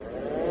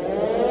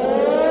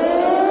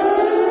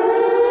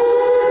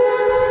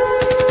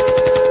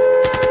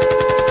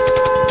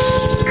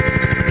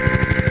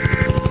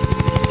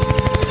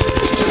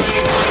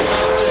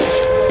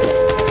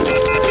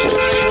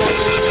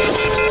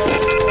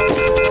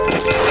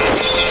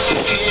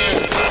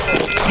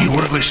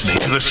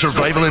listening to the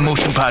Survival in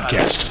Motion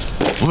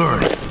podcast.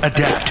 Learn,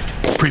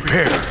 adapt,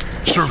 prepare,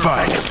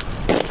 survive.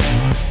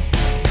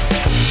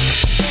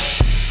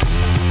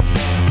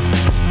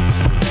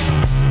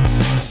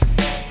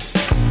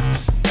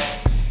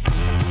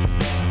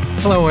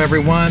 Hello,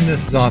 everyone.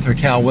 This is author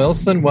Cal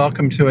Wilson.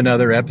 Welcome to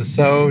another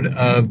episode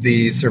of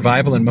the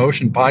Survival in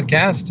Motion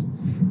podcast.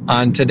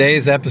 On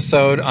today's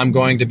episode, I'm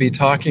going to be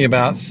talking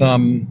about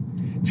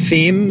some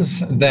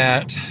themes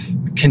that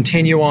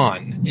continue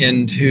on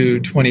into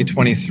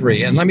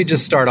 2023. And let me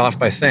just start off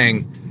by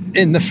saying,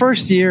 in the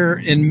first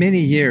year in many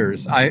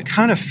years, I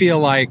kind of feel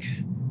like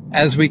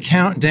as we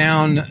count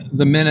down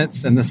the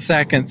minutes and the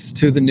seconds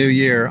to the new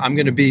year, I'm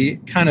going to be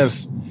kind of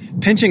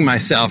pinching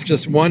myself,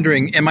 just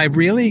wondering, am I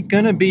really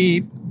going to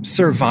be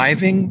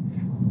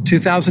surviving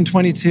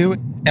 2022?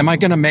 Am I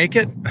going to make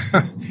it?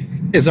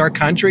 Is our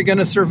country going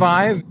to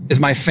survive? Is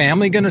my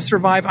family going to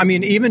survive? I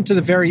mean, even to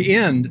the very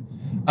end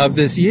of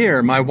this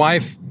year, my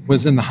wife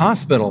was in the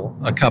hospital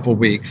a couple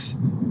weeks.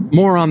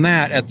 More on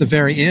that at the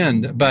very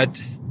end. But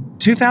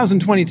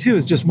 2022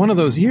 is just one of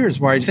those years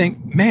where I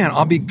think, man,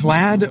 I'll be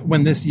glad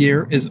when this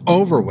year is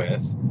over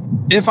with.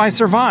 If I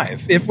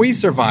survive, if we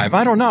survive,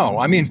 I don't know.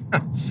 I mean,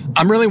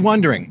 I'm really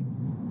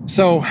wondering.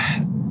 So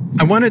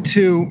I wanted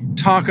to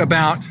talk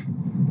about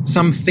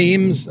some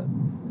themes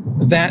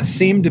that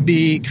seem to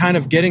be kind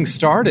of getting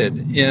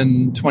started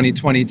in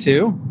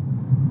 2022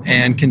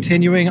 and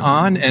continuing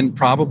on and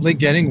probably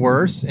getting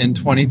worse in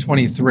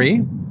 2023.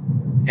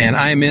 And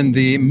I'm in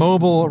the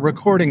mobile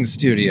recording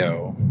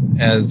studio,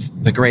 as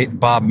the great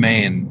Bob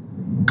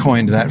Mayne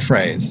coined that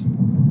phrase.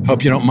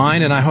 Hope you don't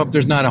mind, and I hope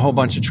there's not a whole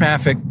bunch of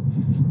traffic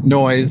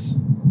noise.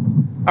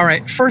 All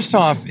right, first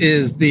off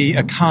is the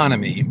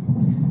economy.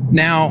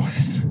 Now,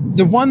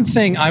 the one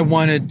thing I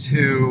wanted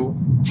to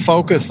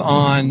focus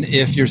on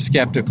if you're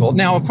skeptical.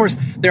 Now, of course,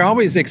 there are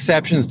always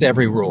exceptions to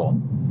every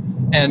rule.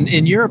 And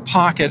in your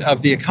pocket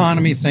of the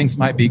economy, things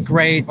might be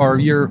great, or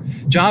your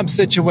job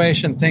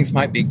situation, things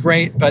might be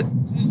great, but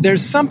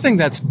there's something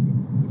that's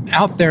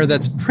out there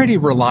that's pretty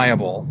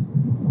reliable,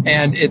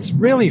 and it's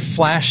really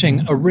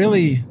flashing a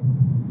really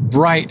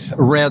bright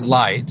red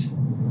light,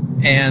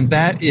 and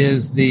that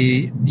is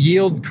the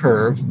yield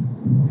curve.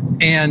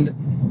 And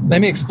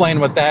let me explain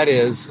what that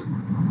is.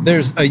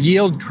 There's a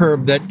yield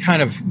curve that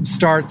kind of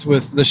starts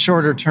with the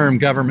shorter term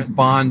government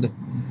bond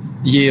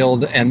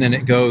yield, and then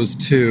it goes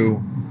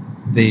to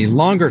the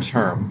longer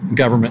term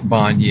government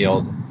bond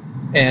yield.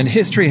 And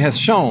history has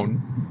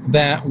shown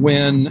that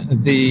when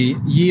the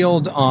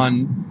yield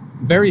on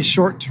very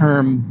short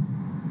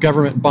term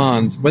government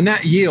bonds, when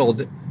that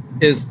yield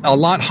is a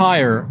lot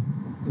higher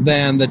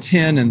than the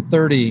 10 and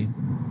 30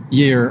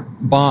 year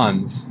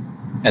bonds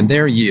and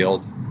their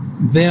yield,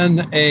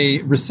 then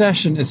a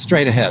recession is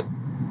straight ahead.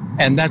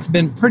 And that's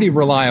been pretty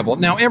reliable.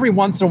 Now, every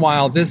once in a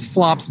while, this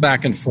flops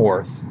back and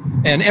forth.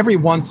 And every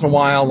once in a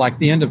while, like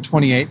the end of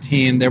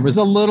 2018, there was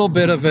a little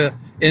bit of an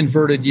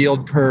inverted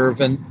yield curve.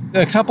 And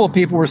a couple of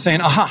people were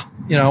saying,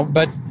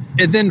 but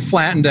it then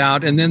flattened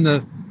out. And then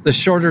the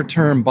shorter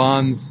term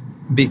bonds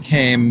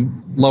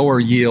became lower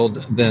yield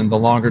than the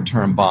longer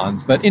term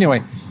bonds. But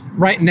anyway,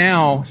 right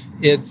now,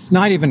 it's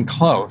not even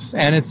close.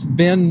 And it's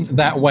been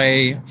that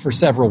way for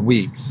several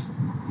weeks.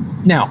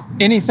 Now,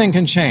 anything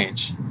can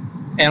change.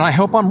 And I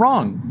hope I'm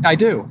wrong. I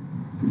do.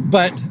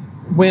 But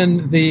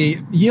when the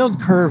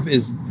yield curve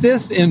is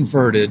this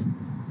inverted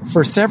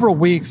for several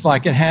weeks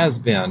like it has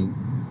been,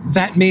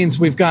 that means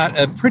we've got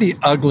a pretty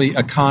ugly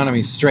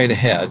economy straight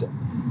ahead.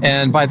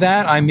 And by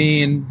that, I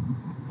mean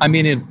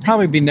it'd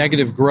probably be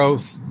negative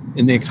growth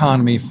in the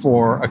economy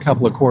for a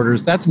couple of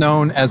quarters. That's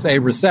known as a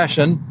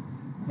recession.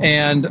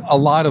 And a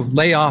lot of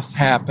layoffs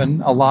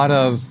happen. A lot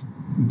of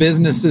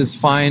businesses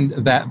find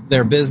that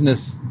their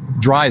business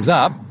dries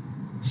up.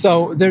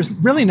 So there's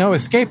really no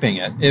escaping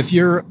it. If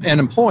you're an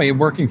employee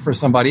working for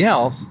somebody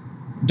else,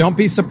 don't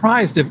be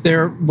surprised if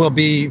there will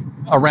be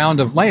a round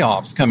of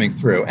layoffs coming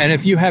through. And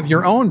if you have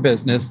your own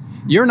business,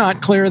 you're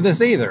not clear of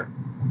this either.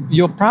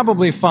 You'll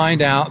probably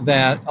find out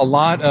that a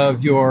lot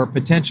of your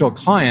potential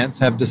clients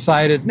have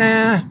decided,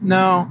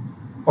 no,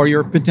 or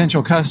your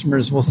potential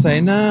customers will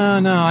say,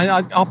 no,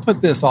 I'll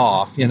put this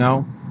off,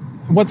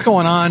 What's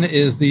going on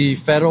is the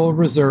Federal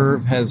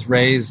Reserve has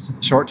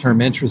raised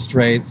short-term interest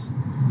rates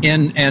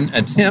in an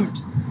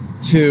attempt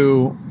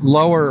to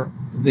lower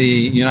the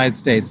United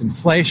States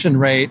inflation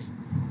rate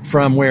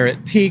from where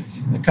it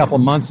peaked a couple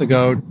months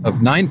ago of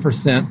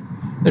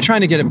 9%. They're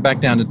trying to get it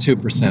back down to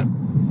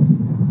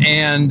 2%.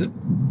 And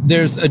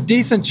there's a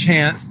decent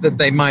chance that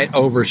they might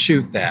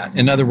overshoot that.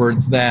 In other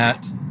words,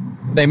 that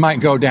they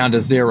might go down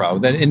to zero,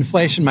 that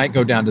inflation might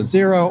go down to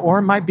zero, or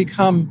it might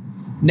become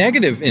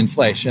negative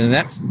inflation, and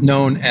that's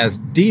known as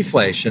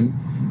deflation.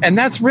 And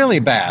that's really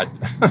bad.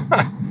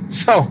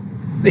 So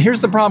here's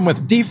the problem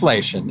with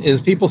deflation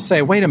is people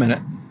say, wait a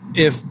minute,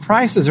 if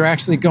prices are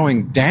actually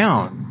going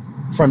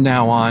down from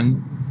now on,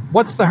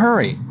 what's the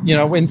hurry?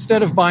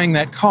 Instead of buying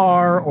that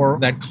car or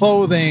that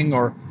clothing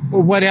or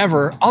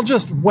whatever, I'll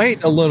just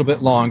wait a little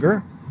bit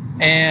longer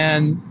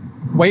and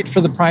wait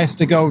for the price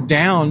to go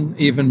down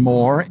even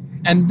more.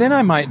 And and then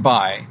I might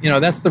buy.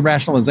 That's the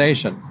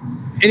rationalization.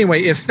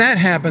 Anyway, if that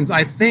happens,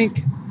 I think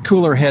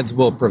cooler heads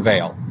will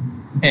prevail.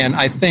 And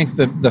I think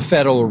that the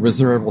Federal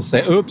Reserve will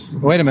say, oops,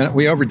 wait a minute,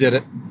 we overdid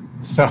it.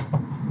 So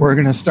we're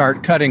going to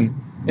start cutting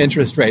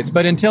interest rates.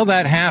 But until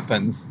that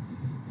happens,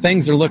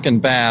 things are looking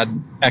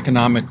bad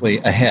economically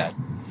ahead.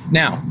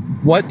 Now,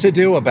 what to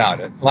do about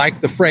it?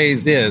 Like the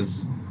phrase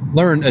is,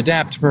 learn,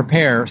 adapt,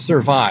 prepare,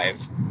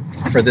 survive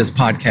for this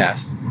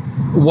podcast.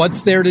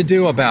 What's there to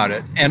do about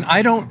it? And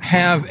I don't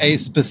have a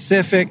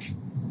specific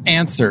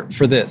answer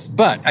for this,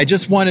 but I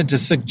just wanted to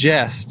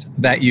suggest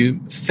that you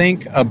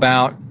think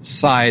about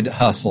side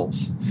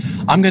hustles.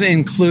 I'm going to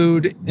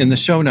include in the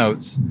show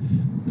notes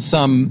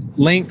some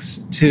links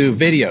to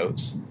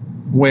videos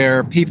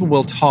where people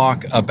will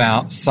talk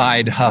about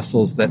side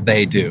hustles that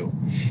they do.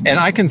 And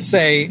I can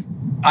say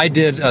I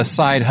did a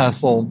side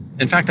hustle.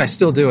 In fact, I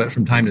still do it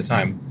from time to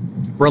time,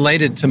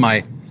 related to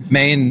my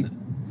main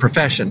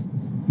profession.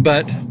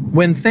 But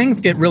when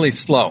things get really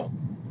slow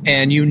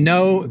and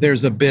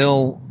there's a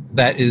bill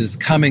that is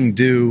coming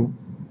due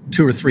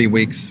 2 or 3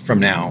 weeks from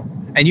now,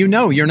 and you're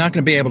not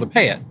going to be able to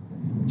pay it.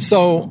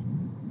 So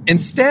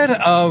instead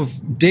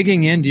of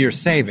digging into your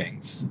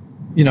savings,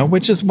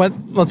 which is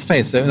let's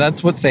face it,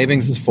 that's what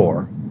savings is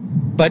for.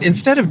 But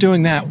instead of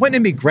doing that,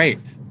 wouldn't it be great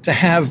to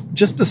have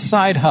just a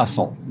side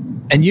hustle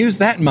and use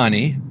that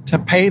money to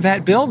pay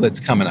that bill that's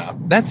coming up?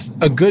 That's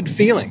a good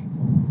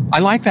feeling. I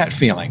like that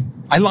feeling.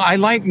 I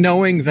like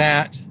knowing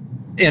that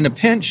in a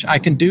pinch, I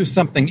can do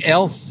something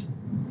else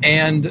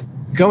and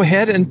go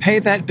ahead and pay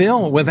that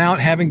bill without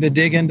having to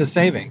dig into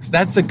savings.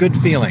 That's a good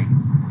feeling.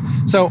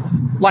 So,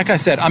 like I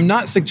said, I'm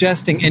not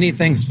suggesting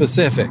anything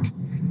specific,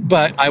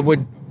 but I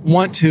would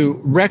want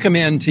to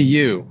recommend to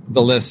you,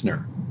 the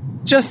listener,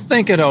 just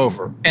think it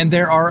over. And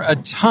there are a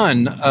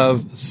ton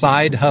of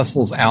side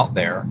hustles out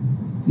there.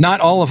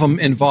 Not all of them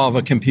involve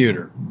a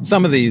computer.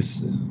 Some of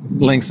these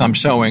links I'm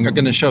showing are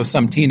going to show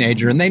some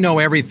teenager, and they know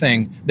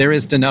everything there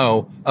is to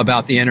know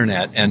about the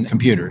internet and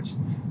computers.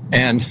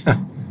 And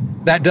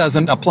that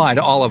doesn't apply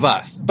to all of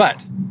us.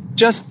 But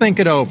just think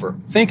it over.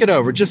 Think it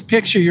over. Just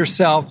picture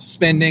yourself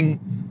spending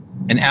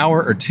an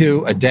hour or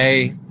two a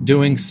day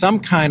doing some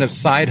kind of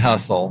side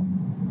hustle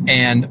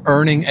and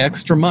earning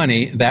extra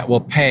money that will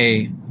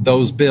pay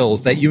those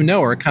bills that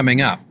are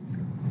coming up.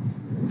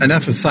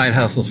 Enough of side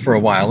hustles for a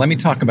while. Let me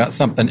talk about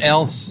something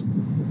else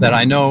that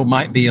I know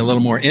might be a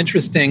little more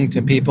interesting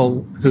to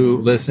people who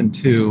listen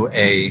to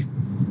a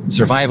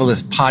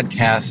survivalist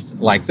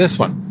podcast like this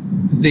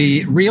one.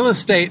 The real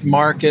estate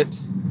market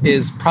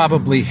is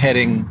probably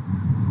heading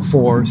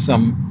for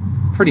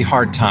some pretty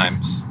hard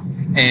times.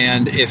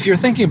 And if you're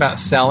thinking about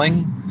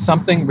selling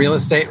something real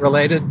estate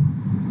related,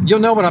 you'll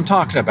know what I'm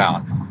talking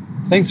about.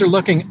 Things are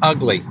looking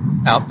ugly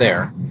out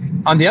there.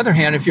 On the other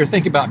hand, if you're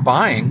thinking about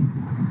buying,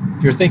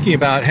 if you're thinking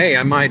about, hey,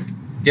 I might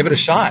give it a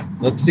shot,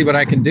 let's see what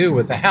I can do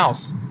with the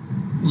house,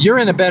 you're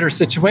in a better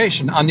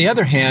situation. On the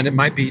other hand, it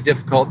might be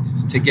difficult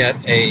to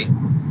get a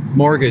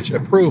mortgage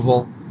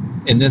approval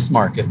in this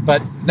market,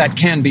 but that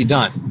can be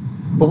done.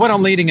 But what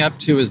I'm leading up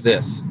to is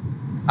this.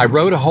 I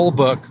wrote a whole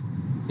book.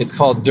 It's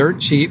called Dirt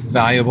Cheap,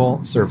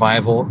 Valuable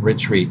Survival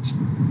Retreat.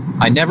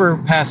 I never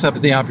pass up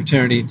the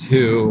opportunity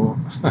to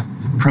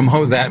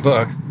promote that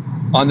book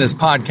on this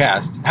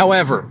podcast.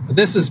 However,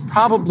 this is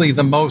probably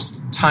the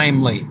most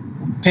timely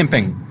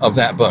pimping of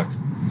that book.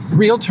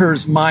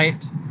 Realtors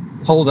might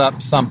hold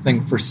up something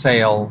for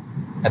sale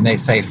and they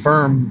say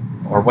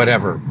firm or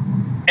whatever.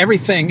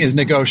 Everything is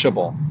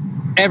negotiable.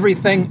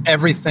 Everything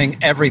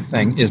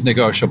is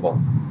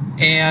negotiable.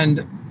 And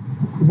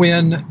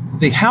when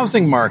the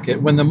housing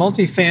market, when the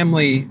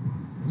multifamily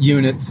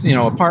units,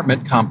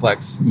 apartment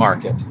complex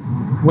market,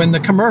 when the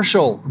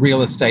commercial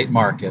real estate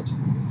market,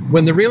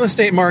 when the real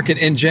estate market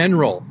in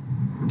general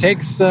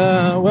takes,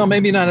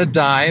 maybe not a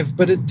dive,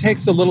 but it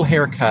takes a little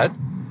haircut,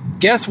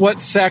 guess what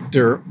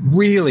sector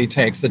really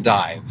takes a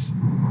dive?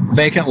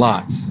 Vacant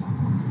lots.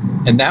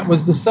 And that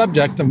was the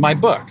subject of my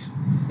book.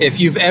 If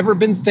you've ever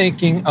been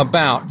thinking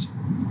about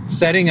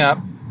setting up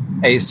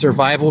a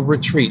survival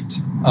retreat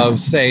of,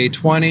 say,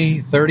 20,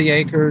 30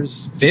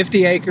 acres,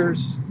 50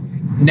 acres,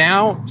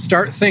 now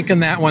start thinking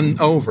that one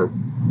over.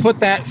 Put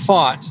that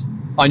thought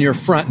on your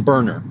front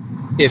burner.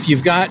 If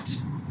you've got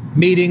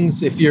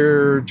meetings, if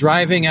you're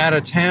driving out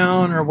of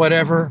town or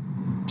whatever,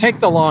 take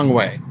the long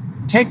way.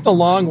 Take the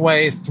long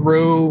way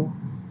through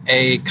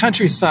a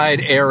countryside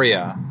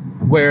area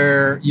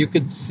where you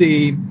could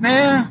see,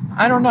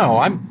 I don't know.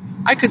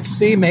 I could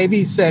see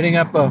maybe setting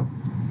up a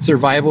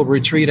survival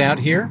retreat out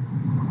here.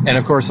 And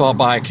of course, I'll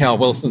buy Cal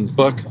Wilson's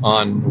book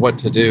on what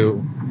to do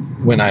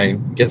when I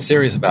get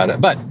serious about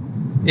it. But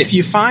if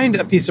you find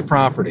a piece of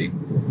property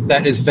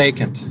that is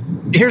vacant,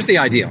 here's the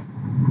idea.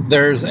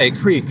 There's a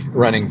creek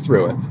running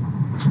through it.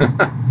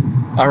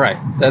 All right,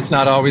 that's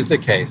not always the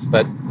case,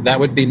 but that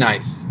would be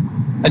nice.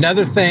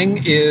 Another thing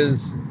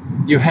is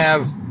you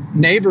have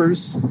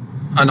neighbors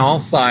on all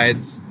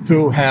sides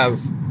who have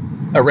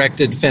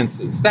erected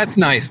fences. That's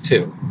nice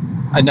too.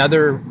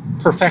 Another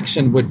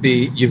perfection would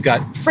be you've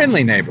got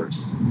friendly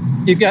neighbors.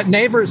 You've got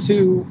neighbors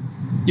who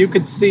You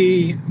could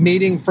see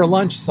meeting for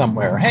lunch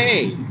somewhere.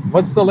 Hey,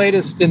 what's the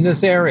latest in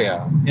this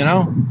area? You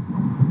know,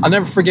 I'll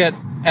never forget,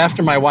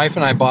 after my wife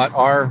and I bought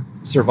our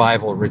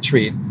survival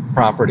retreat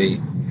property,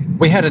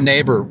 we had a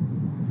neighbor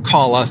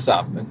call us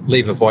up and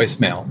leave a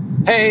voicemail.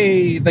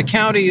 Hey, the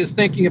county is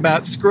thinking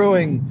about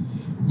screwing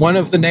one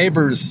of the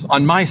neighbors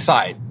on my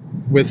side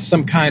with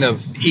some kind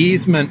of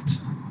easement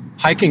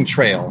hiking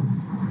trail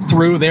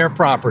through their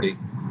property.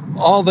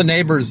 All the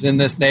neighbors in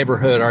this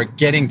neighborhood are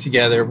getting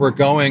together. We're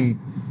going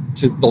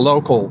to the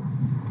local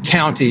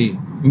county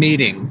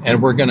meeting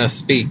and we're going to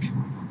speak.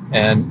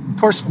 And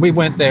of course, we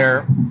went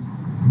there.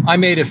 I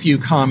made a few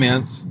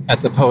comments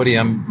at the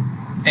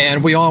podium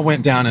and we all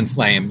went down in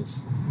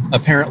flames.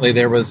 Apparently,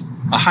 there was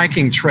a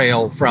hiking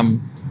trail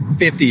from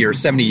 50 or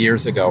 70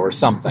 years ago or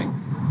something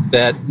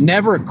that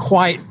never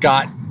quite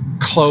got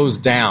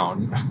closed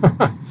down.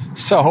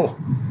 So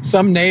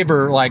some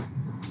neighbor, like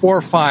 4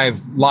 or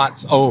 5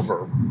 lots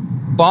over,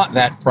 bought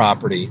that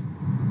property.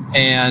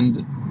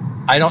 And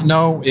I don't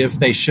know if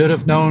they should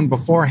have known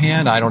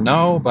beforehand. I don't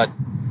know. But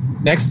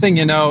next thing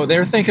you know,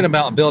 they're thinking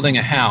about building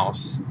a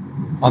house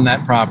on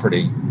that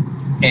property.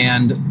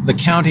 And the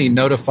county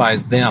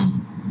notifies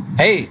them,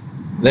 hey,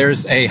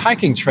 there's a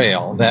hiking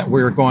trail that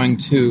we're going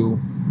to,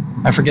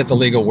 I forget the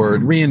legal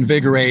word,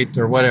 reinvigorate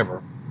or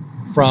whatever,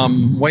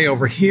 from way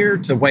over here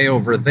to way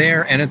over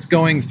there, and it's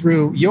going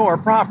through your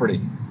property.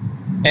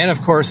 And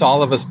of course,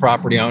 all of us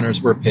property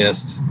owners were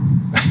pissed.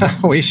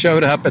 We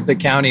showed up at the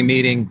county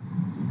meeting.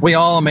 We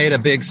all made a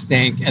big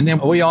stink, and then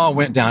we all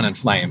went down in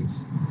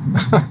flames.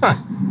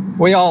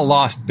 We all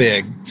lost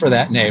big for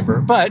that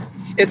neighbor, but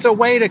it's a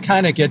way to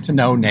kind of get to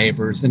know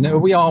neighbors.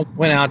 And we all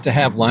went out to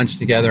have lunch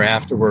together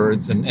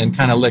afterwards and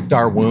kind of licked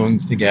our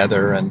wounds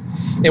together. And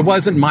it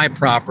wasn't my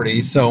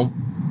property, so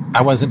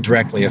I wasn't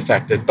directly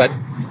affected. But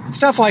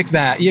stuff like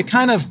that, you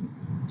kind of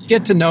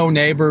get to know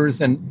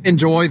neighbors and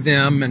enjoy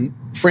them, and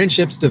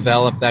friendships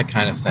develop, that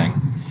kind of thing.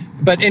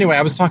 But anyway,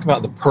 I was talking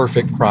about the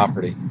perfect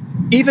property.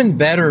 Even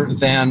better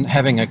than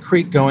having a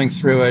creek going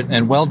through it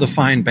and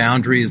well-defined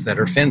boundaries that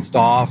are fenced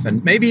off,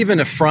 and maybe even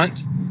a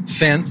front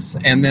fence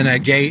and then a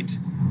gate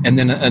and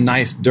then a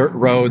nice dirt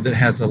road that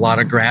has a lot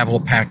of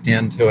gravel packed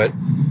into it.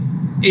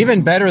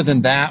 Even better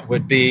than that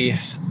would be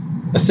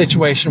a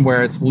situation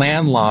where it's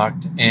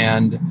landlocked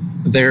and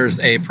there's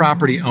a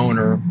property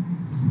owner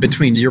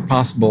between your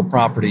possible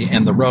property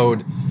and the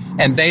road,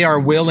 and they are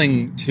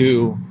willing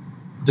to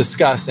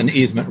discuss an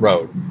easement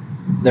road.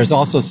 There's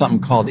also something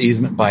called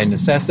easement by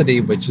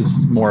necessity, which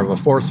is more of a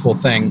forceful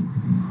thing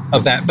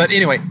of that. But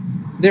anyway,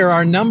 there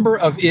are a number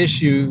of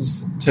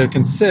issues to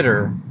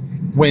consider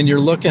when you're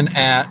looking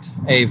at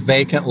a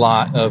vacant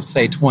lot of,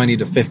 say, 20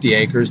 to 50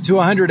 acres to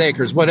 100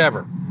 acres,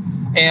 whatever.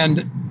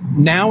 And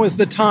now is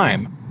the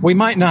time. We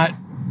might not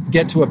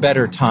get to a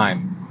better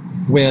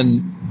time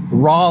when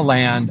raw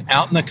land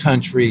out in the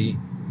country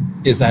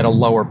is at a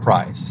lower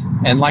price.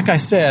 And like I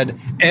said,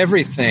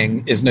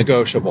 everything is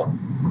negotiable.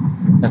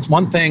 That's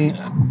one thing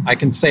I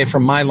can say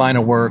from my line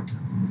of work.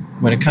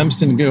 When it comes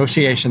to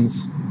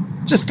negotiations,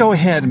 just go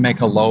ahead and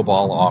make a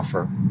lowball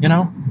offer. You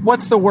know,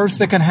 what's the worst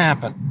that can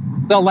happen?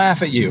 They'll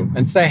laugh at you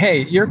and say,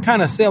 hey, you're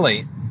kind of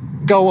silly.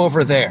 Go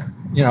over there.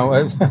 You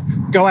know,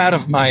 go out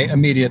of my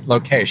immediate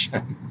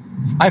location.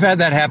 I've had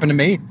that happen to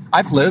me.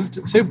 I've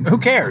lived. So who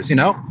cares? You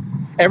know,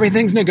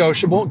 everything's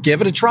negotiable.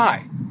 Give it a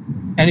try.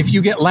 And if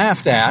you get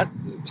laughed at,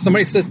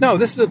 somebody says, no,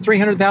 this is a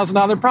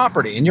 $300,000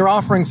 property and you're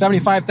offering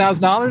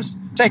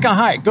 $75,000, take a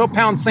hike, go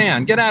pound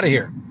sand, get out of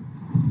here.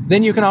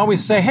 Then you can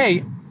always say,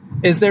 hey,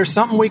 is there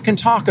something we can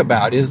talk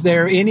about? Is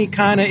there any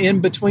kind of in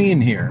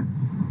between here?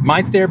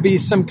 Might there be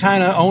some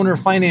kind of owner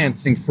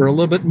financing for a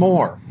little bit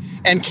more?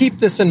 And keep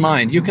this in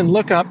mind. You can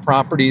look up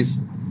properties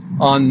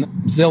on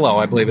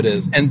Zillow, I believe it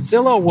is. And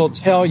Zillow will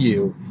tell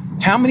you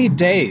how many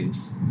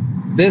days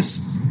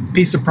this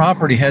piece of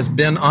property has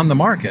been on the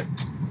market.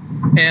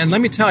 And let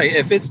me tell you,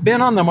 if it's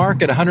been on the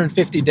market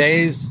 150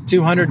 days,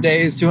 200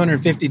 days,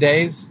 250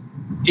 days,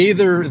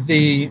 either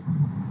the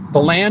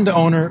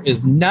landowner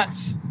is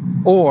nuts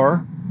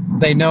or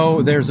they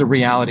know there's a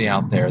reality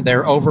out there.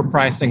 They're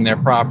overpricing their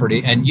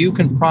property, and you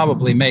can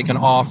probably make an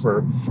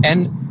offer,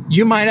 and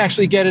you might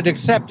actually get it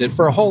accepted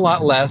for a whole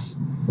lot less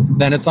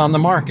than it's on the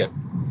market.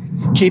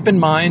 Keep in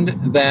mind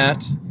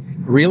that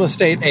real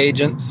estate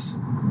agents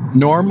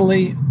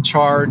normally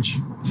charge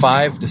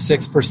 5 to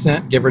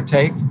 6%, give or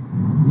take.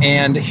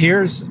 And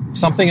here's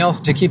something else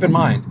to keep in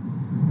mind.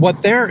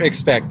 What they're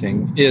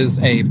expecting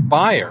is a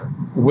buyer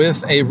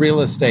with a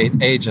real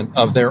estate agent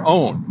of their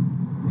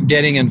own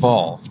getting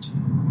involved,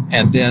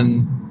 and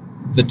then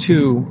the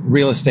two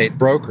real estate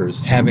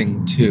brokers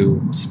having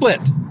to split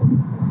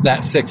that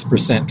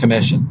 6%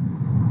 commission.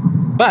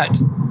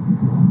 But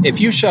if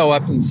you show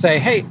up and say,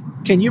 hey,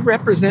 can you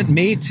represent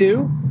me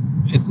too?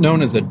 It's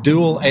known as a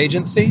dual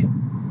agency.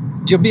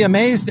 You'll be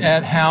amazed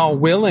at how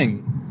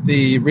willing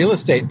the real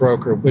estate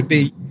broker would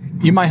be.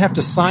 You might have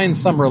to sign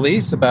some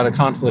release about a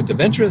conflict of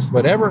interest,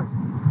 whatever.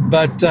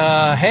 But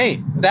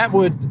hey, that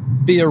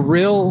would be a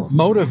real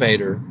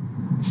motivator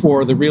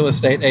for the real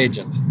estate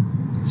agent.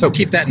 So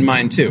keep that in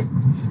mind too.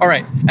 All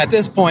right. At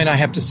this point, I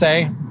have to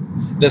say,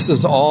 this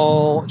is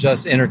all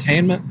just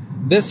entertainment.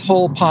 This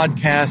whole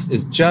podcast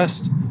is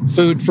just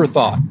food for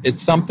thought. It's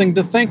something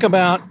to think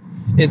about.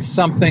 It's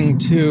something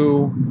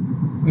to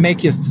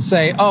make you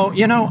say, oh,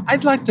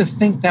 I'd like to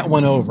think that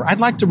one over. I'd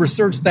like to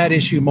research that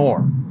issue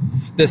more.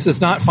 This is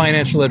not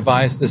financial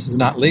advice. This is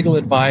not legal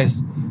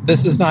advice.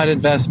 This is not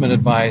investment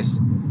advice.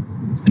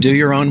 Do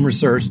your own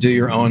research. Do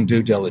your own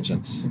due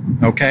diligence.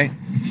 Okay?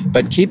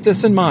 But keep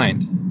this in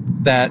mind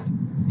that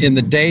in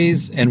the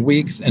days and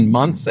weeks and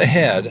months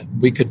ahead,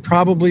 we could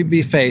probably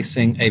be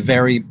facing a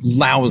very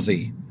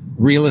lousy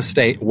real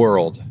estate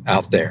world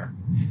out there.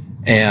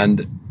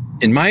 And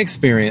in my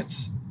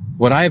experience,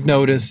 what I've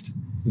noticed,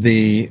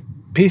 the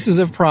pieces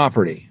of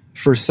property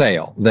for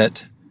sale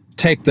that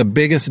take the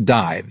biggest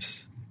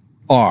dives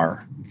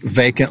are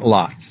vacant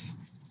lots.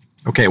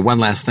 Okay, one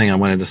last thing I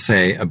wanted to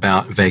say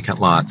about vacant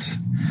lots.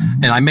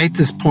 And I made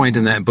this point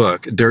in that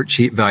book, Dirt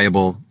Cheap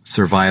Valuable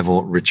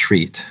Survival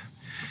Retreat,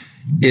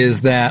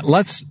 is that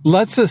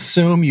let's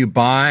assume you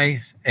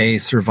buy a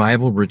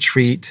survival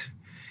retreat.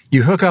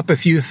 You hook up a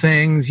few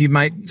things. You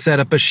might set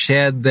up a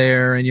shed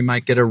there, and you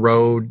might get a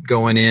road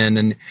going in,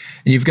 and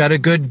you've got a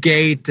good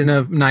gate and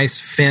a nice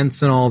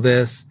fence and all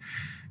this,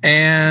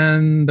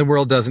 and the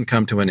world doesn't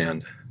come to an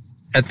end.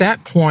 At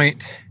that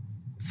point,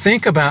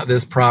 think about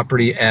this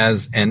property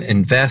as an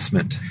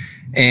investment.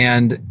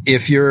 And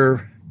if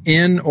you're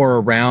in or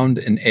around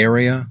an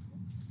area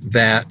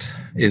that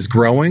is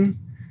growing,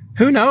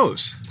 who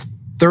knows?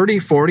 30,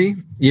 40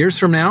 years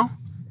from now,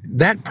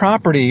 that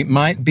property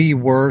might be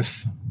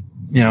worth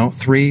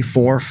 3,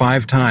 4,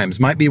 5 times,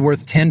 might be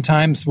worth 10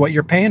 times what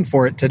you're paying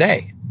for it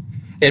today.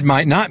 It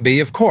might not be,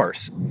 of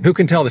course. Who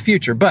can tell the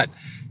future? But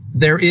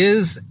there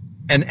is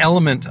an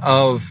element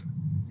of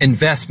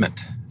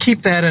investment.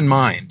 Keep that in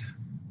mind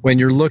when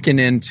you're looking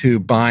into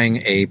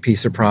buying a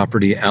piece of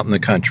property out in the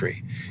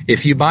country.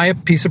 If you buy a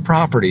piece of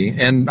property,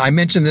 and I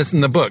mentioned this in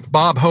the book,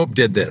 Bob Hope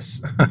did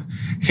this.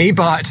 He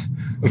bought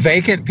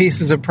vacant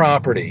pieces of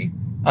property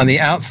on the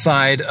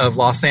outside of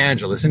Los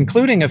Angeles,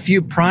 including a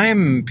few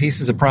prime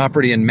pieces of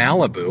property in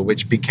Malibu,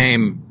 which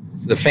became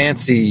the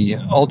fancy,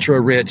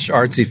 ultra-rich,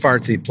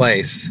 artsy-fartsy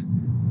place.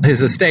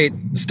 His estate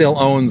still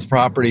owns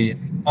property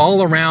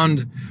all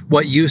around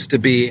what used to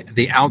be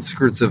the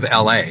outskirts of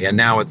LA, and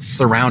now it's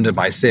surrounded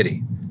by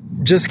city.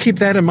 Just keep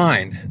that in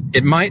mind.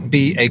 It might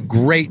be a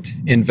great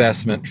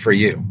investment for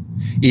you,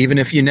 even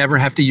if you never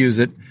have to use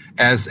it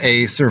as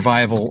a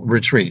survival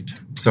retreat.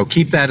 So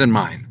keep that in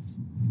mind.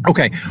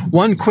 Okay,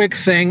 one quick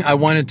thing I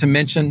wanted to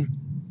mention,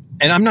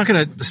 and I'm not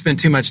going to spend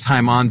too much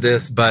time on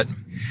this, but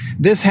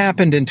this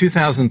happened in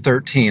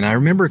 2013. I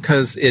remember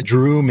because it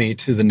drew me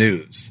to the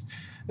news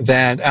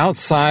that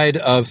outside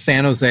of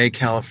San Jose,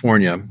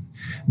 California,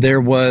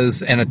 there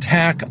was an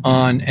attack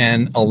on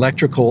an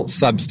electrical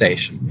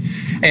substation.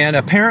 And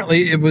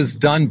apparently it was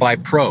done by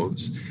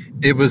pros.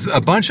 It was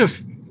a bunch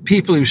of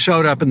people who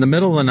showed up in the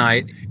middle of the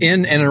night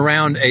in and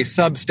around a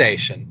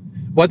substation.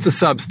 What's a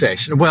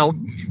substation? Well,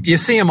 you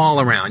see them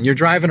all around. You're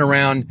driving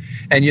around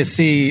and you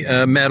see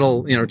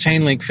metal,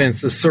 chain link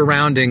fences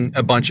surrounding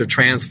a bunch of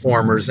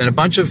transformers, and a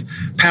bunch of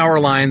power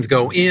lines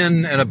go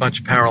in and a bunch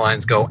of power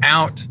lines go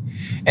out.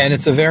 And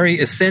it's a very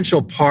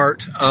essential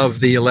part of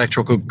the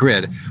electrical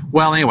grid.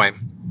 Well, anyway,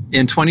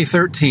 in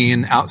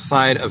 2013,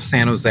 outside of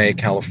San Jose,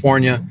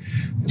 California,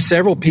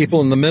 several people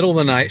in the middle of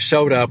the night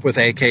showed up with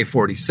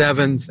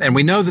AK-47s. And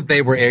we know that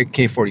they were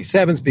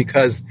AK-47s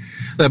because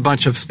a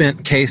bunch of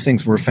spent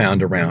casings were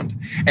found around.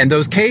 And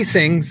those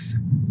casings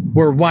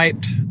were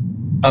wiped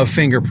of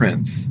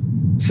fingerprints.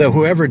 So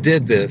whoever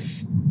did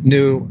this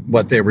knew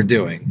what they were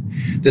doing.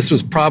 This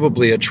was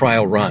probably a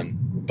trial run,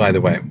 by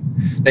the way.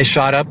 They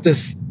shot up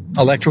this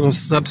electrical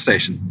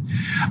substation.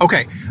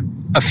 Okay,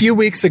 a few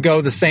weeks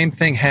ago, the same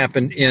thing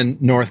happened in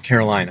North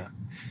Carolina.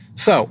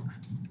 So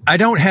I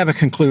don't have a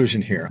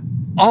conclusion here.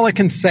 All I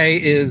can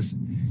say is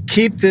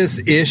keep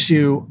this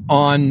issue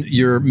on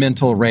your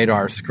mental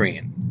radar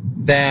screen,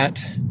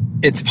 that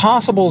it's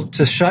possible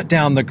to shut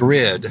down the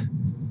grid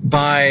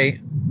by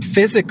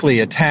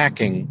physically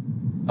attacking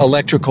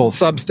electrical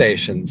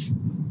substations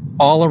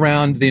all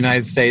around the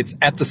United States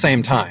at the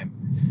same time.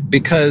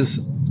 Because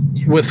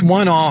with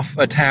one-off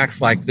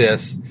attacks like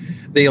this,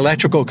 the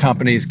electrical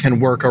companies can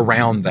work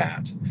around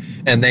that,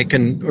 and they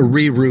can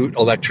reroute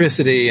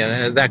electricity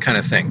and that kind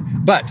of thing.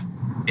 But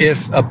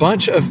if a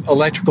bunch of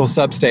electrical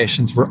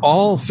substations were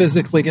all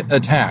physically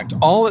attacked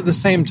all at the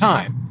same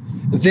time,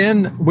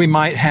 then we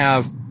might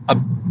have a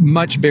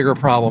much bigger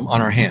problem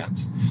on our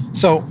hands.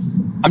 So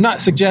I'm not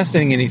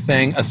suggesting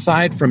anything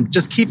aside from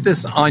just keep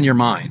this on your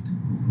mind.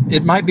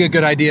 It might be a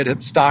good idea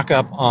to stock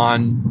up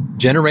on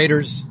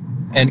generators,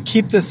 and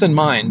keep this in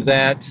mind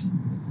that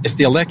if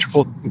the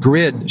electrical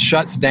grid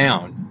shuts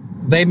down,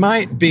 they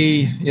might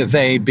be,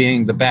 they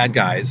being the bad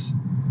guys,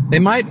 they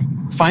might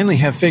finally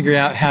have figured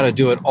out how to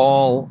do it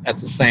all at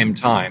the same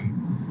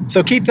time.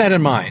 So keep that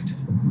in mind.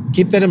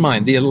 Keep that in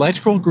mind. The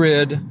electrical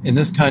grid in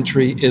this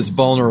country is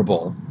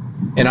vulnerable.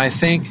 And I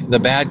think the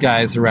bad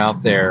guys are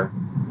out there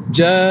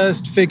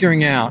just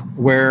figuring out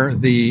where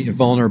the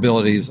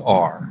vulnerabilities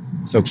are.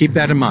 So keep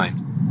that in mind.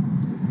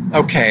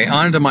 Okay,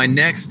 on to my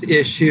next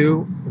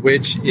issue,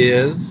 which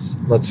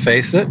is, let's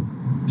face it,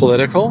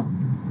 political.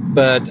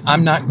 But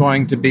I'm not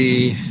going to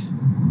be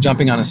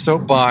jumping on a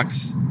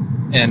soapbox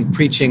and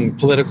preaching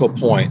political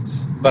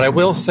points. But I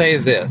will say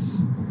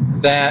this,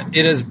 that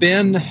it has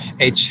been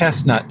a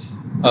chestnut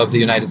of the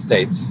United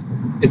States.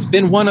 It's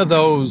been one of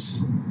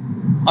those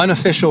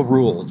unofficial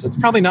rules. It's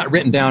probably not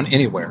written down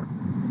anywhere.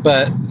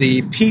 But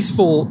the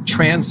peaceful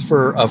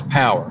transfer of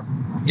power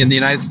in the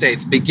United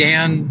States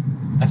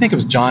began, I think it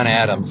was John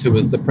Adams, who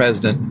was the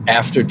president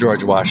after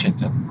George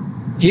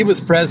Washington. He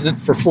was president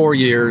for 4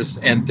 years,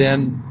 and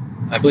then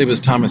I believe it was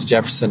Thomas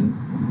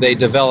Jefferson. They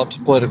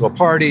developed political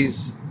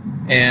parties,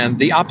 and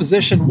the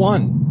opposition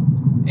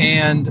won.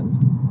 And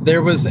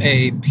there was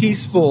a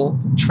peaceful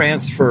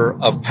transfer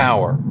of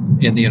power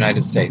in the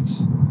United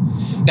States.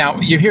 Now,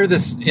 you hear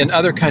this in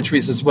other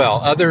countries as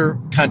well, other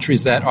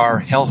countries that are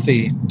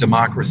healthy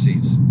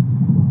democracies.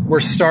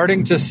 We're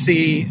starting to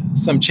see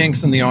some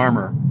chinks in the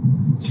armor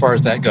as far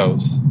as that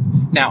goes.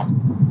 Now,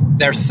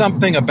 there's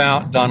something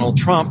about Donald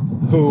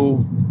Trump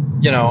who,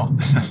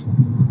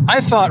 I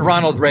thought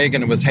Ronald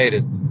Reagan was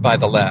hated by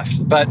the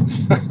left, but,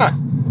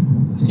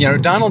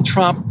 Donald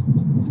Trump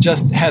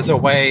just has a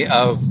way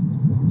of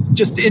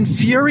just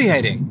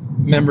infuriating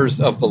members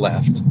of the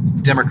left,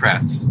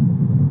 Democrats.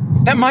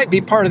 That might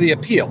be part of the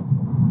appeal,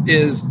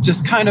 is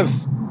just kind of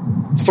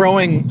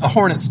throwing a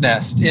hornet's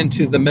nest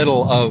into the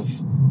middle of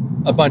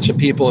a bunch of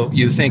people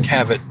you think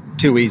have it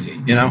too easy,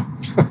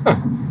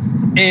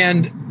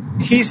 And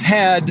he's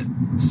had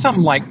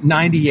something like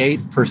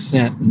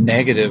 98%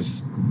 negative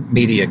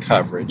media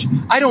coverage.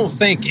 I don't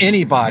think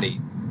anybody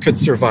could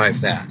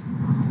survive that.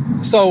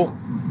 So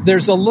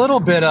there's a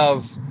little bit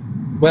of,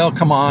 well,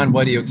 come on,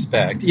 what do you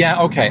expect?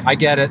 Yeah, okay, I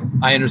get it.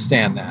 I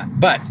understand that.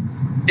 But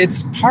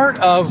it's part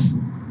of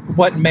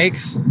what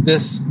makes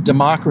this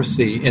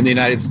democracy in the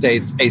United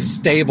States a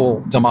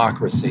stable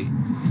democracy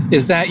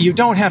is that you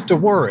don't have to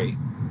worry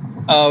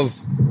of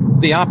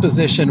the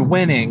opposition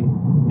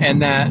winning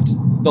and that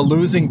the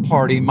losing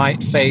party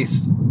might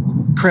face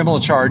criminal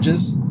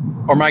charges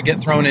or might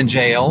get thrown in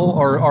jail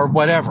or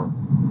whatever.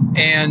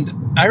 And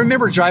I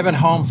remember driving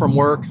home from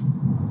work,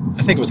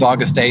 I think it was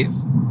August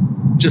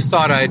 8th, just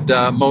thought I'd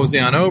mosey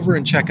on over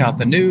and check out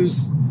the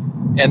news.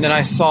 And then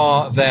I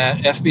saw that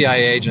FBI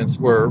agents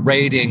were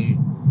raiding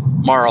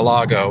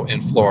Mar-a-Lago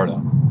in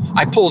Florida.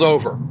 I pulled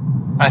over.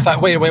 I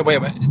thought, wait.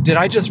 Did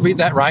I just read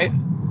that right?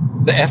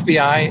 The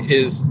FBI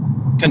is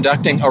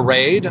conducting a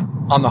raid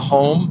on the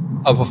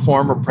home of a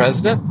former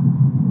president?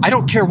 I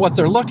don't care what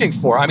they're looking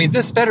for. I mean,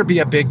 this better be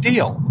a big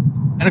deal.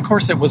 And of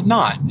course it was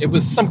not. It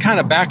was some kind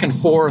of back and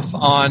forth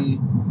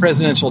on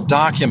presidential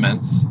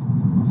documents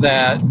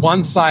that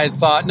one side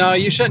thought, no,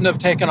 you shouldn't have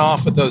taken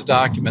off with those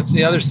documents.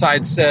 The other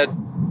side said,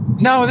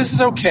 no, this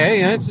is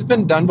okay. It's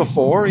been done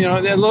before,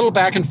 a little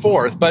back and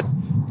forth. But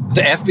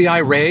the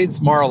FBI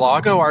raids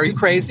Mar-a-Lago, are you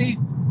crazy?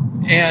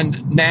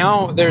 And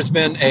now there's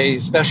been a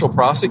special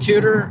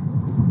prosecutor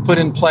put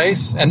in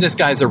place, and this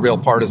guy's a real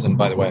partisan,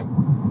 by the way,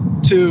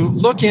 to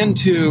look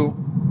into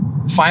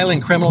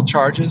filing criminal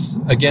charges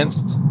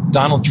against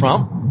Donald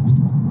Trump.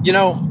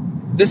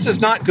 This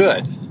is not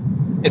good.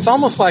 It's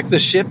almost like the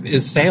ship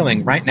is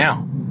sailing right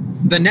now.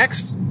 The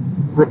next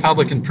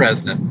Republican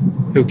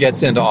president who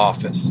gets into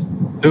office,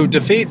 who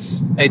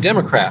defeats a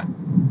Democrat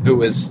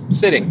who is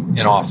sitting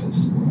in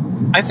office,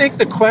 I think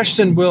the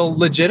question will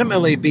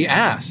legitimately be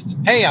asked,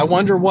 hey, I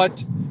wonder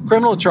what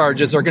criminal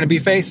charges are going to be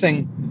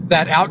facing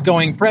that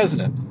outgoing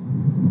president.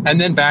 And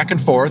then back and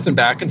forth and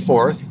back and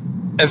forth.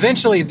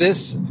 Eventually,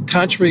 this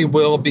country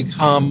will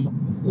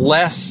become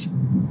less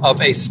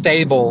of a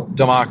stable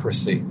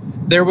democracy.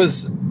 There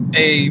was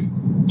a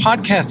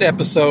podcast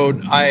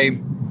episode I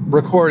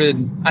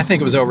recorded, I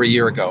think it was over a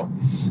year ago.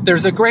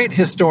 There's a great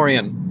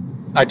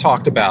historian I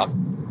talked about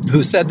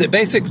who said that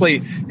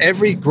basically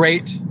every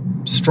great,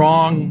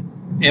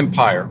 strong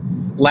empire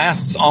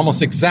lasts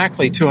almost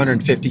exactly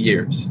 250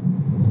 years.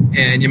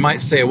 And you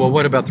might say, well,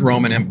 what about the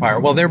Roman Empire?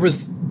 Well, there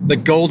was the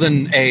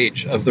golden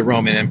age of the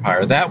Roman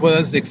Empire. That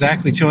was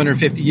exactly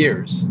 250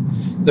 years.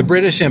 The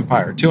British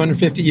Empire,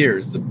 250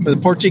 years. The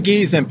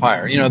Portuguese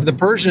Empire, the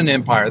Persian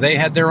Empire, they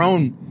had their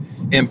own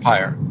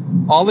empire.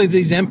 All of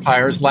these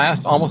empires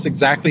last almost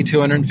exactly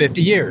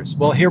 250 years.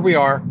 Well, here we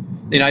are,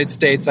 the United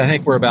States, I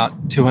think we're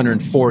about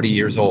 240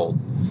 years old.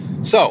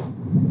 So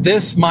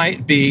this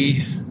might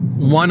be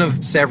one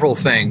of several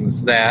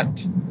things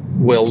that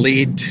will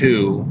lead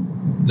to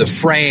the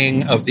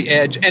fraying of the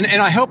edge. And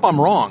I hope I'm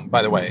wrong,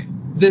 by the way.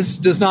 This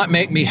does not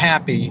make me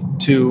happy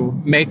to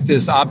make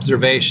this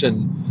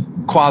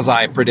observation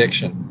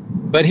quasi-prediction.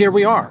 But here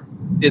we are.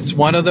 It's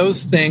one of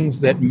those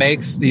things that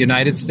makes the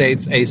United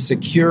States a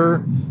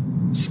secure,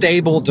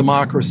 stable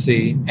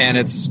democracy, and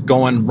it's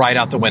going right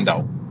out the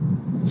window.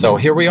 So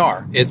here we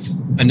are. It's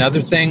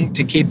another thing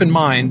to keep in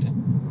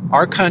mind.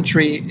 Our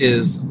country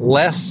is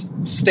less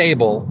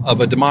stable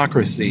of a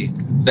democracy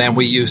than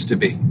we used to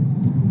be.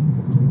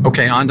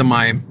 Okay, on to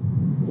my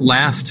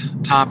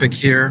last topic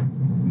here.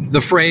 The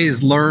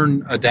phrase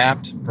learn,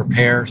 adapt,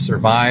 prepare,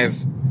 survive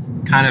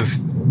kind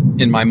of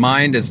in my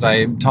mind as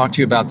I talked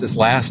to you about this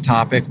last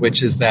topic,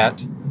 which is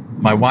that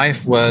my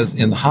wife was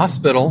in the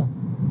hospital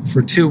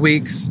for 2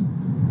 weeks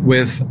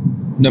with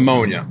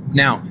pneumonia.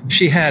 Now,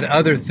 she had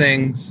other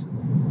things.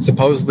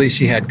 Supposedly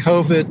she had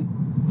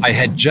COVID. I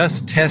had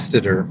just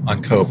tested her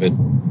on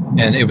COVID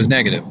and it was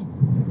negative.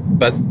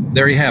 But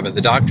there you have it.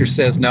 The doctor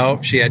says, no,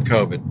 she had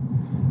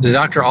COVID. The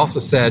doctor also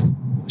said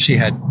she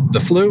had the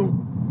flu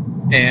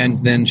and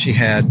then she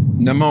had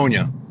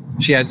pneumonia.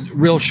 She had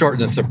real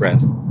shortness of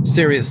breath,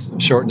 serious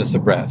shortness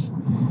of breath.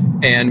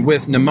 And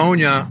with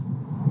pneumonia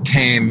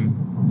came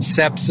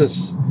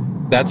sepsis.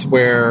 That's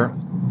where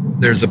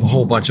there's a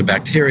whole bunch of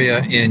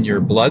bacteria in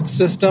your blood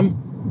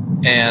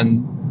system.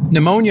 And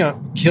pneumonia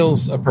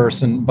kills a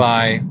person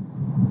by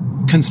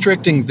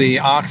constricting the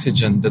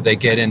oxygen that they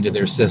get into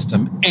their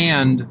system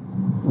and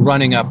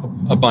running up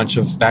a bunch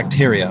of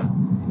bacteria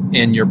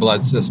in your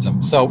blood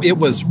system. So it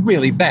was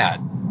really bad.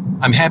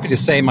 I'm happy to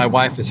say my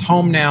wife is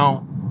home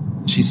now.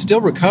 She's still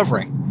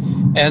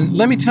recovering. And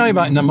let me tell you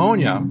about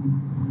pneumonia.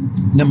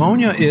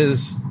 Pneumonia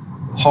is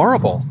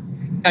horrible.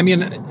 I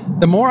mean,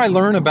 the more I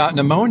learn about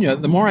pneumonia,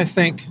 the more I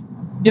think,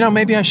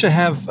 maybe I should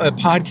have a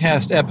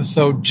podcast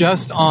episode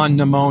just on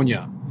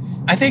pneumonia.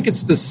 I think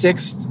it's the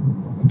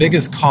 6th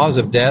biggest cause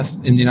of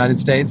death in the United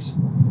States.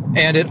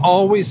 And it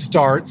always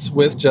starts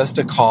with just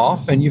a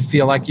cough and you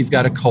feel like you've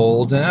got a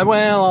cold and,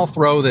 well, I'll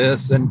throw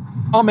this and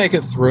I'll make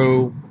it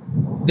through.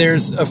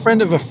 There's a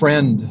friend of a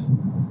friend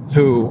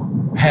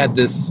who had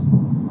this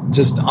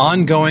just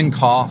ongoing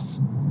cough.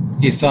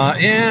 He thought,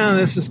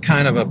 this is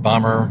kind of a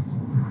bummer,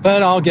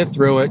 but I'll get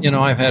through it.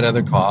 I've had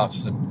other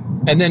coughs.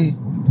 And then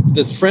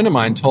this friend of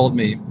mine told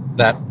me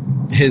that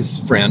his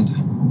friend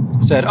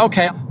said,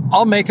 okay,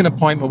 I'll make an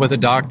appointment with a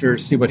doctor,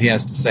 see what he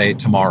has to say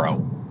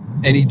tomorrow.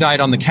 And he died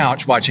on the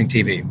couch watching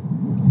TV.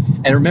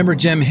 And remember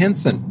Jim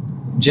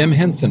Henson? Jim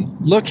Henson,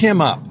 look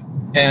him up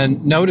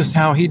and notice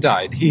how he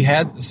died. He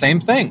had the same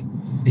thing.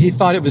 He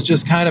thought it was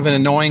just kind of an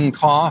annoying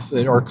cough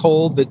or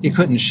cold that he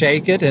couldn't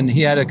shake it. And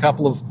he had a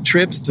couple of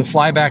trips to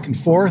fly back and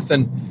forth.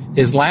 And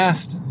his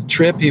last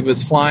trip, he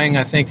was flying,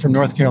 I think, from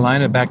North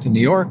Carolina back to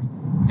New York.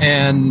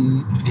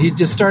 And he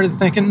just started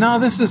thinking, no,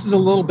 this is a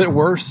little bit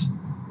worse.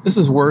 This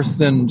is worse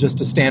than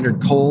just a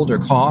standard cold or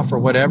cough or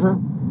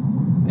whatever.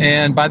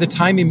 And by the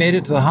time he made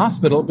it to the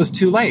hospital, it was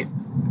too late.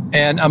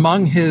 And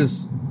among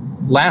his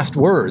last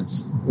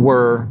words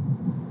were,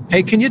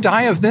 hey, can you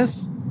die of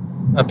this?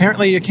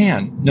 Apparently you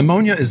can.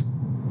 Pneumonia is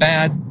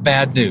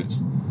bad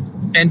news.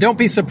 And don't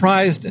be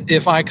surprised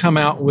if I come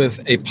out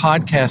with a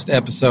podcast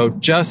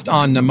episode just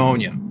on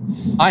pneumonia.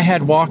 I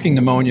had walking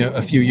pneumonia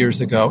a few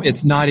years ago.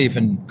 It's not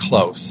even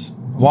close.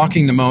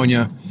 Walking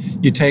pneumonia,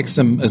 you take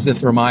some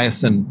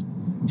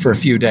azithromycin for a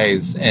few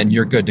days and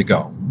you're good to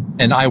go.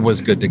 And I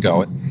was good to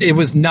go. It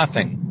was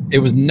nothing. It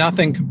was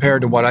nothing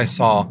compared to what I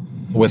saw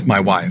with my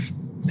wife.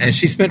 And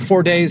she spent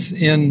 4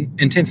 days in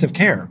intensive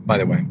care, by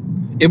the way.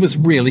 It was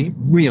really,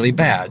 really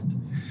bad.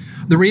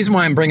 The reason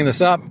why I'm bringing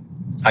this up,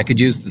 I could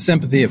use the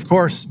sympathy, of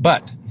course,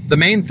 but the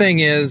main thing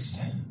is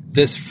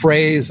this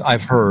phrase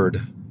I've heard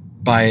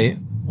by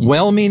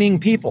well-meaning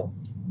people.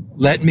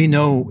 Let me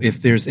know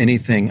if there's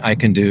anything I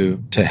can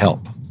do to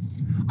help.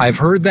 I've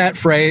heard that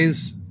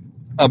phrase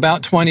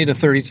about 20 to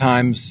 30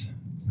 times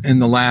in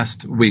the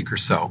last week or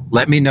so.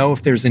 Let me know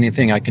if there's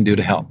anything I can do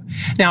to help.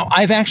 Now,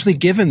 I've actually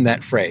given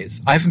that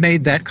phrase. I've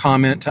made that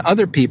comment to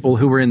other people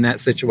who were in that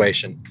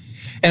situation.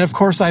 And of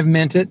course, I've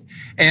meant it.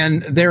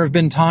 And there have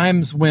been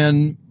times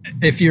when,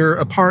 if you're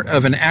a part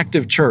of an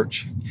active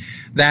church,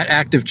 that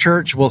active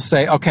church will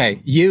say, okay,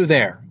 you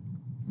there,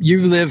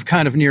 you live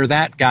kind of near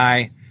that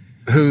guy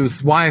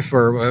whose wife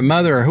or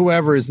mother or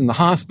whoever is in the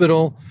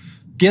hospital,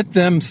 get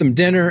them some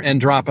dinner and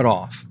drop it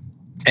off.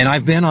 And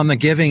I've been on the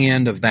giving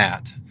end of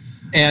that.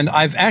 And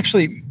I've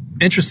actually,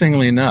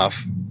 interestingly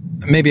enough,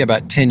 maybe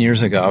about 10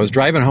 years ago, I was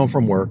driving home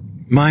from work,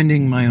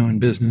 minding my own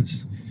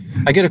business.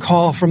 I get a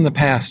call from the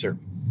pastor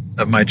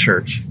of my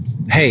church.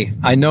 Hey,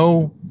 I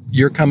know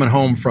you're coming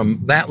home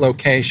from that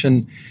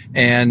location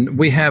and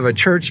we have a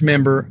church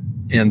member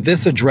in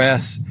this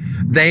address.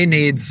 They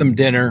need some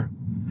dinner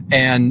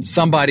and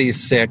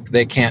somebody's sick.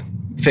 They can't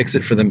fix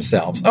it for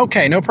themselves.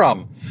 Okay, no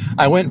problem.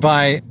 I went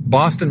by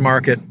Boston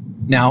Market.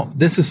 Now,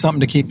 this is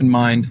something to keep in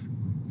mind.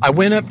 I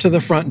went up to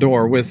the front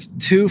door with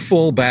 2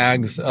 full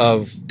bags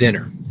of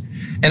dinner.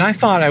 And I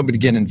thought I would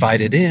get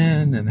invited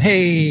in and,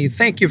 hey,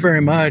 thank you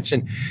very much.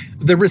 And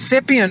the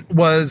recipient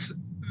was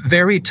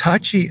very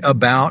touchy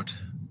about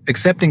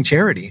accepting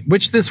charity,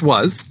 which this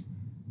was.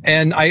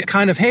 And I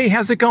kind of, hey,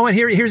 how's it going?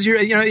 Here's your,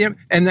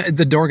 and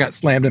the door got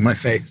slammed in my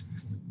face.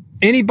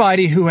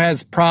 Anybody who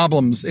has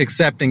problems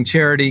accepting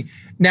charity,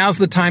 now's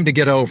the time to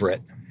get over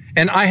it.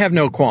 And I have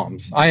no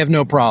qualms. I have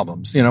no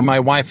problems. My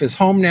wife is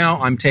home now.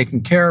 I'm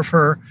taking care of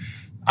her.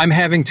 I'm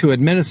having to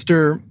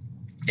administer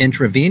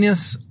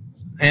intravenous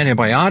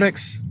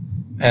antibiotics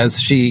as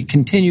she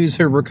continues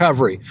her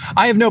recovery.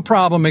 I have no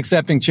problem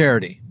accepting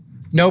charity.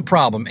 No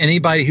problem.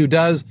 Anybody who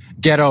does,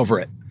 get over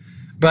it.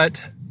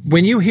 But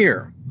when you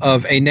hear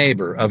of a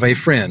neighbor, of a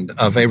friend,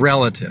 of a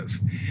relative,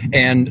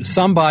 and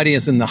somebody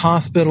is in the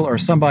hospital or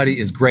somebody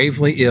is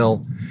gravely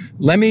ill,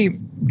 let me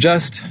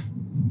just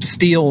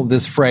steal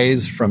this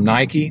phrase from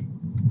Nike.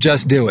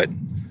 Just do it.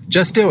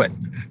 Just do it.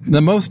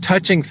 The most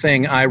touching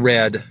thing I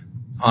read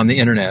on the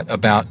internet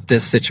about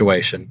this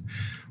situation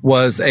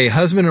was a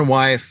husband and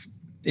wife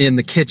in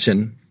the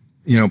kitchen,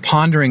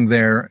 pondering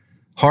their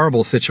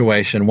horrible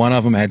situation. One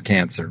of them had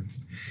cancer.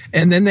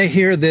 And then they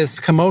hear this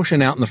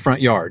commotion out in the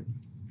front yard.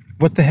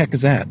 What the heck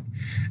is that?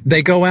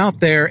 They go out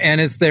there and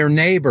it's their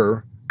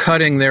neighbor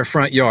cutting their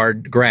front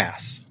yard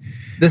grass.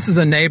 This is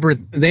a neighbor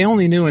they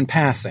only knew in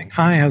passing.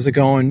 Hi, how's it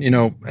going?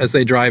 As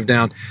they drive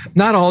down.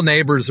 Not all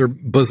neighbors are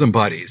bosom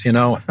buddies,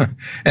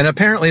 And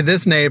apparently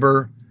this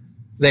neighbor,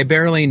 they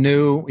barely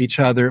knew each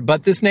other,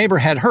 but this neighbor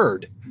had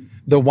heard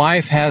the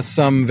wife has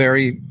some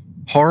very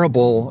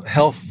horrible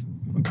health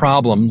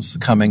problems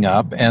coming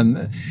up. And,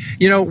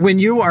 when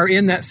you are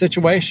in that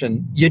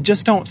situation, you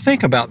just don't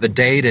think about the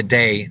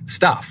day-to-day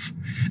stuff.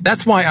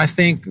 That's why I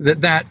think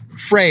that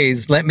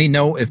phrase, let me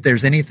know if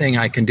there's anything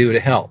I can do to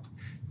help,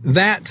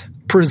 that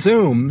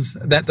presumes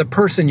that the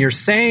person you're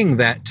saying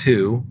that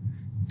to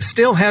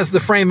still has the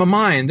frame of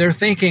mind. They're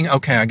thinking,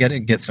 okay, I got to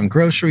get some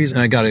groceries and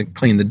I got to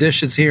clean the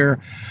dishes here.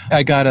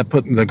 I got to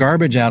put the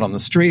garbage out on the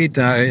street.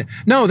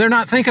 No, they're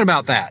not thinking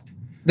about that.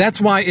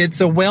 That's why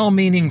it's a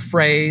well-meaning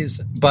phrase,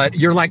 but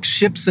you're like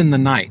ships in the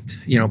night,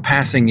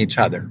 passing each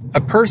other.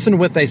 A person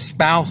with a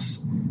spouse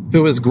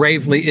who is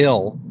gravely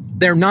ill,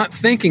 they're not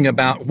thinking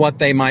about what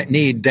they might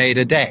need day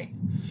to day.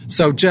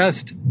 So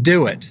just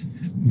do it.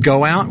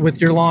 Go out with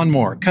your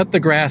lawnmower, cut the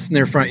grass in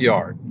their front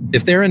yard.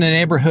 If they're in a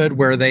neighborhood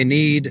where they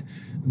need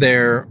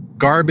their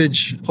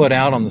garbage put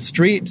out on the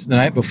street the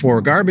night before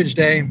garbage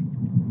day,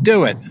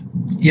 do it.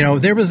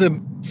 There was a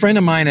friend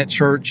of mine at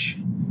church,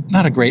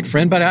 not a great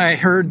friend, but I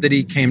heard that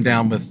he came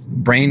down with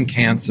brain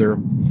cancer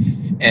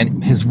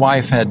and his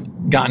wife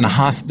had gotten a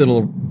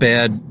hospital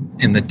bed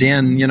in the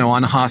den,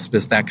 on a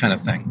hospice, that kind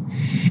of thing.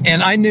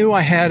 And I knew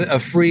I had a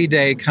free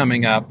day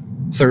coming up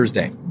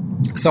Thursday.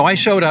 So I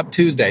showed up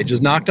Tuesday,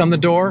 just knocked on the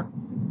door.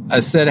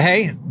 I said,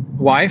 hey,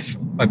 wife,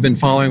 I've been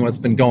following what's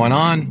been going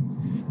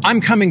on.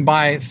 I'm coming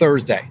by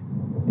Thursday.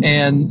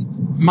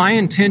 And my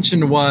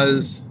intention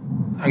was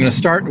I'm going to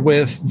start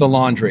with the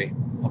laundry.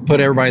 I'll put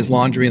everybody's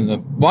laundry in the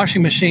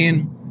washing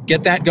machine,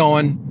 get that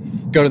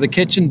going, go to the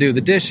kitchen, do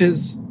the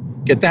dishes,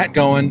 get that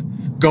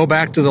going, go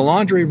back to the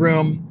laundry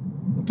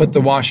room, put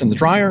the wash in the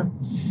dryer,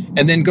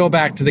 and then go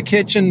back to the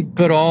kitchen,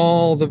 put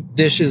all the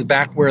dishes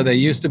back where they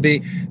used to be,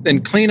 then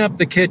clean up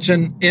the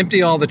kitchen,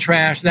 empty all the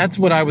trash. That's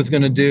what I was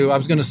going to do. I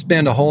was going to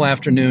spend a whole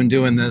afternoon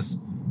doing this.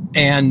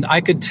 And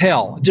I could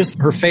tell, just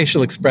her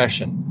facial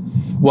expression,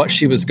 what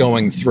she was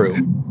going through.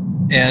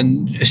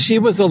 And she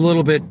was a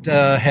little bit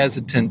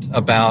hesitant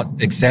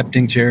about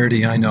accepting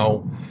charity, I know,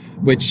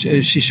 which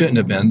she shouldn't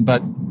have been.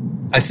 But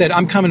I said,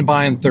 I'm coming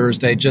by on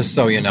Thursday, just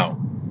so you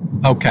know.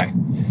 Okay.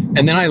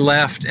 And then I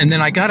left, and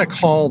then I got a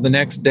call the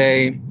next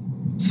day.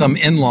 Some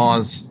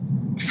in-laws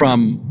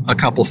from a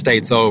couple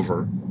states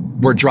over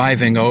were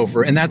driving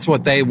over, and that's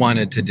what they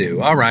wanted to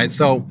do. All right,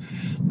 so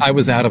I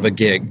was out of a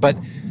gig. But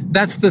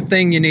that's the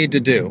thing you need to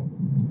do.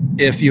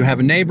 If you have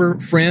a neighbor,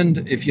 friend,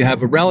 if you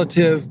have a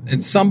relative,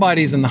 and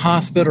somebody's in the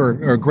hospital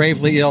or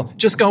gravely ill,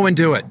 just go and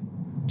do it.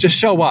 Just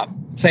show up.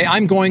 Say,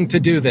 I'm going to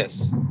do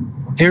this.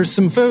 Here's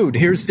some food.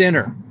 Here's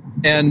dinner.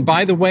 And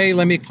by the way,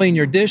 let me clean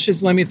your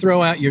dishes. Let me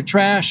throw out your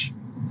trash.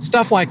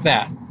 Stuff like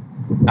that.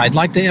 I'd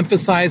like to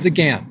emphasize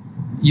again,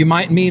 you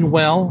might mean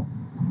well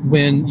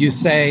when you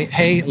say,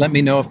 hey, let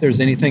me know if there's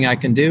anything I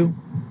can do.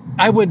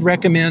 I would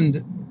recommend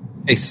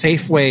a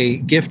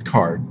Safeway gift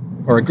card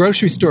or a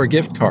grocery store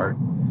gift card.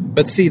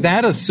 But see,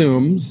 that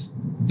assumes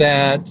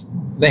that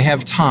they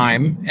have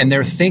time and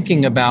they're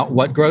thinking about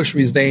what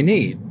groceries they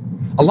need.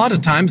 A lot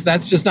of times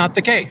that's just not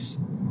the case.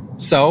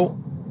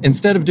 So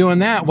instead of doing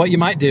that, what you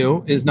might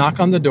do is knock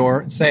on the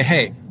door and say,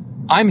 hey,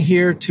 I'm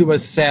here to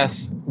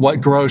assess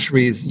what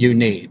groceries you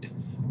need.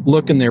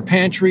 Look in their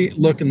pantry,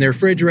 look in their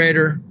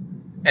refrigerator,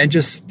 and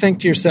just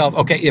think to yourself,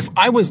 okay, if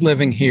I was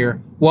living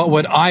here, what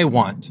would I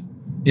want?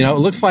 It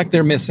looks like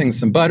they're missing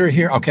some butter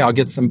here. Okay, I'll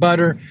get some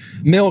butter,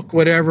 milk,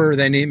 whatever.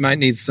 They might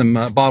need some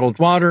bottled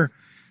water.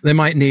 They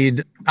might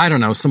need,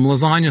 some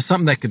lasagna,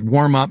 something that could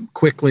warm up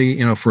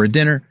quickly, for a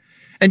dinner,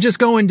 and just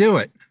go and do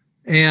it.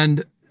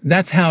 And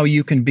that's how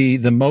you can be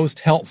the most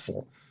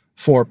helpful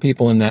for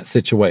people in that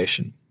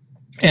situation.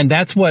 And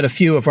that's what a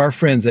few of our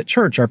friends at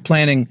church are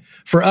planning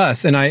for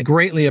us, and I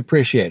greatly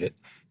appreciate it.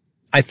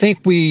 I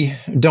think we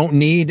don't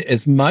need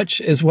as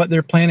much as what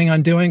they're planning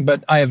on doing,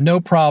 but I have no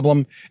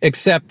problem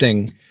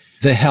accepting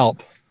the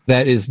help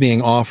that is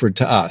being offered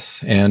to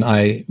us, and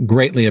I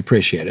greatly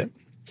appreciate it.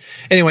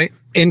 Anyway,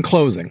 in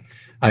closing,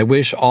 I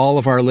wish all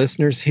of our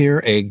listeners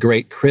here a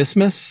great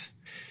Christmas.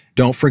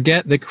 Don't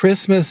forget that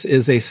Christmas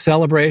is a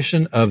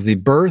celebration of the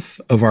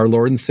birth of our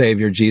Lord and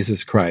Savior,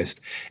 Jesus Christ.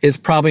 It's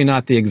probably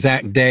not the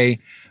exact day,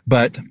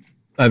 but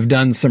I've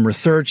done some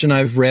research and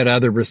I've read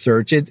other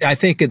research. I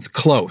think it's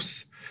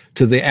close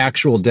to the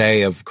actual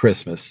day of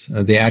Christmas,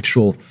 the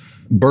actual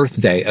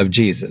birthday of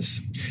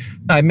Jesus.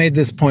 I made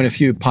this point a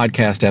few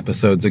podcast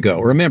episodes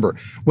ago. Remember,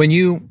 when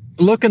you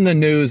look in the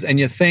news and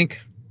you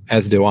think,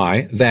 as do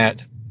I,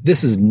 that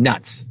this is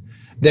nuts,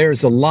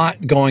 there's a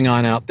lot going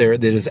on out there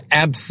that is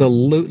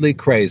absolutely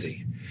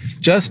crazy.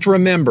 Just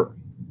remember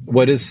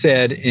what is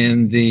said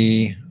in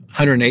the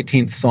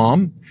 118th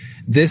Psalm.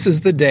 This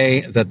is the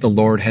day that the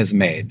Lord has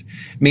made,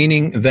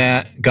 meaning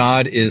that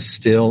God is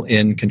still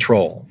in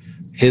control.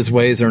 His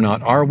ways are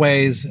not our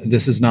ways.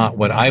 This is not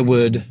what I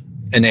would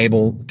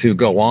enable to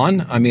go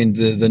on. I mean,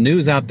 the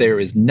news out there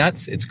is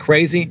nuts. It's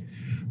crazy.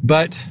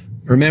 But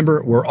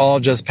remember, we're all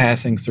just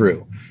passing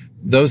through.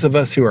 Those of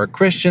us who are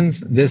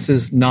Christians, this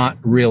is not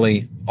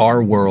really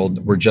our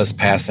world. We're just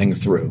passing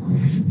through.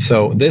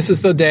 So this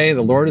is the day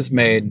the Lord has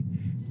made,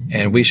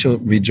 and we shall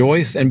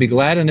rejoice and be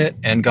glad in it,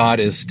 and God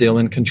is still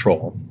in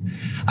control.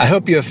 I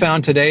hope you have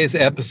found today's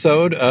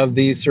episode of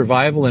the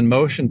Survival in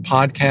Motion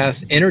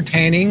podcast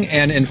entertaining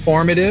and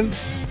informative.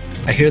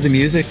 I hear the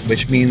music,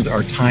 which means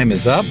our time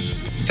is up.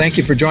 Thank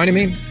you for joining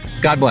me.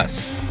 God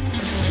bless.